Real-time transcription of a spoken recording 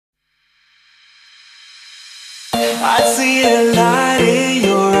I see the light in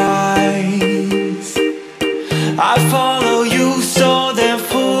your eyes. I follow you so damn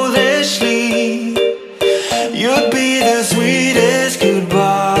foolishly. You'd be the sweetest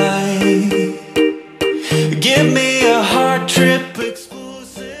goodbye. Give me a heart trip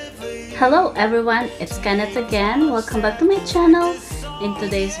exclusively. Hello everyone, it's Kneath again. Welcome back to my channel. In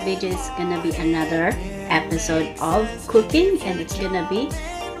today's video is gonna be another episode of cooking, and it's gonna be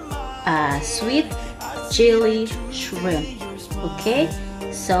sweet chili shrimp. Okay,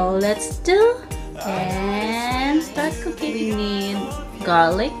 so let's do and start cooking. We need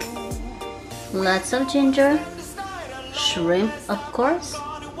garlic, lots of ginger, shrimp of course,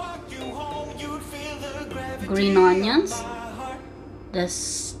 green onions, the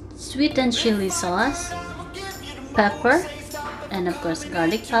sweet and chili sauce, pepper, and of course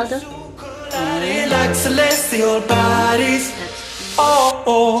garlic powder. Like celestial bodies.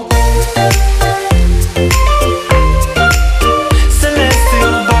 Oh.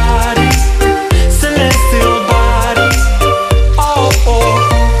 Celestial bodies. Celestial bodies. Oh.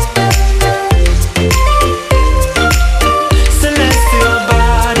 Celestial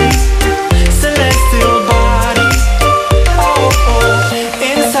bodies. Celestial bodies. Oh.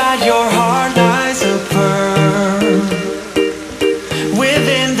 Inside your heart lies a pearl.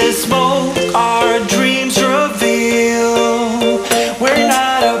 Within the smoke our dreams reveal. We're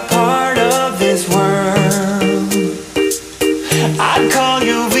not a part of this world. I'd call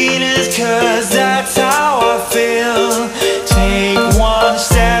you Venus, cause that's how I feel. Take one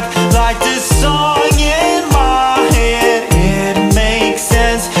step like the song in my head. It makes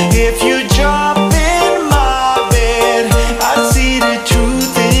sense if you jump in my bed. I see the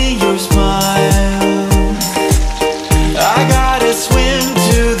truth in your smile. I gotta swim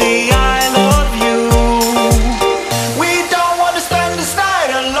to the Isle of You. We don't wanna spend this night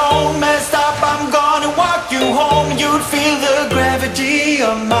alone. Messed up, I'm gonna walk you home. You'd feel the gravity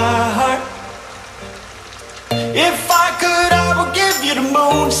of my heart. If I could, I would give you the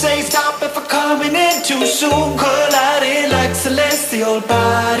moon. Say stop if I'm coming in too soon. Colliding like celestial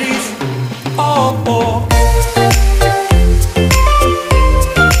bodies. Oh.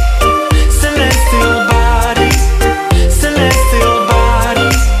 Celestial bodies. Celestial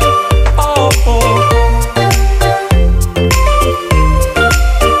bodies. Oh.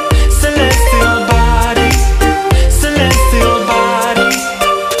 Celestial bodies. Celestial bodies.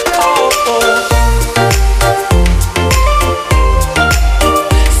 Oh.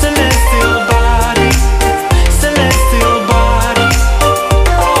 Celestial bodies. Celestial bodies.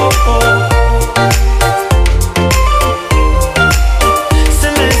 Oh.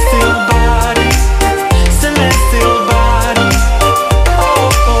 Celestial bodies. Celestial bodies.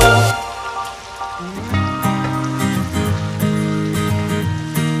 Oh.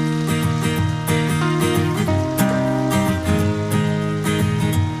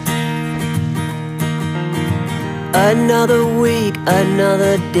 Another week,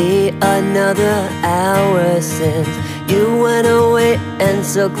 another day, another hour since you went away, and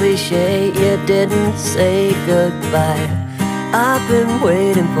so cliche you didn't say goodbye. I've been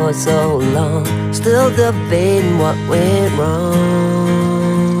waiting for so long, still debating what went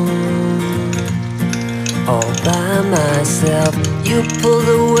wrong. All by myself, you pulled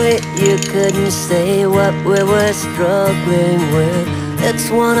away, you couldn't say what we were struggling with.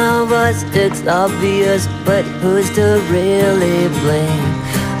 It's one of us, it's obvious, but who's to really blame?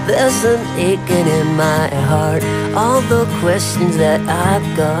 There's an aching in my heart. All the questions that I've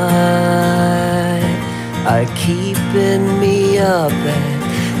got are keeping me up at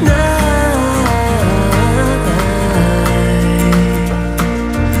night.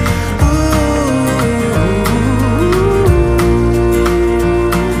 Ooh.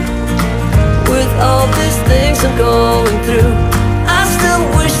 With all these things I'm going through, I still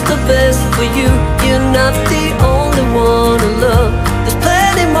wish the best for you. You're not the only one to love. There's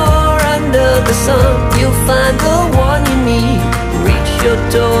plenty more under the sun. You'll find the one you need, reach your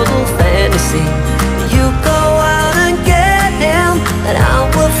total fantasy. You go out and get him, and I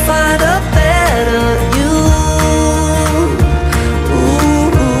will find a better you. Ooh,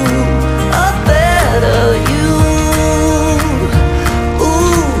 a better you.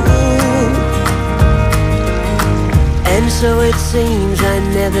 Ooh. And so it seems I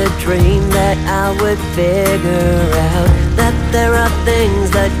never dreamed that I would figure out that there are things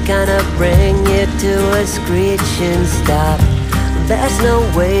that kinda bring you to a screeching stop. There's no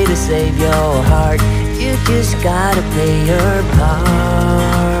way to save your heart, you just gotta play your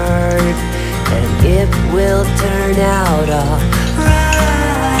part, and it will turn out alright.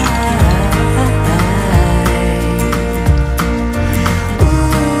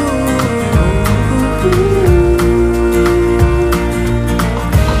 Ooh.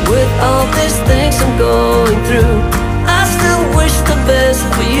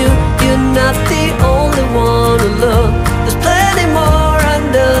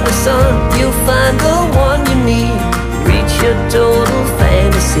 find the one you need, reach your total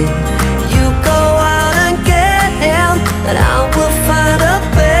fantasy. You go out and get him, and I will find a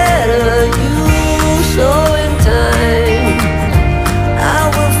better you. So in time, I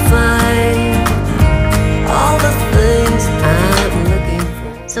will find all the things I'm looking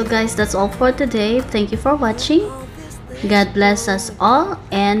for. So guys, that's all for today. Thank you for watching. God bless us all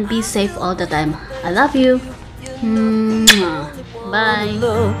and be safe all the time. I love you. Mwah. Bye.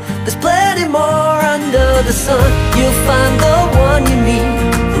 There's plenty more under the sun. You'll find the one you need,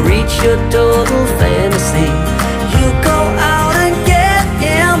 reach your total fantasy.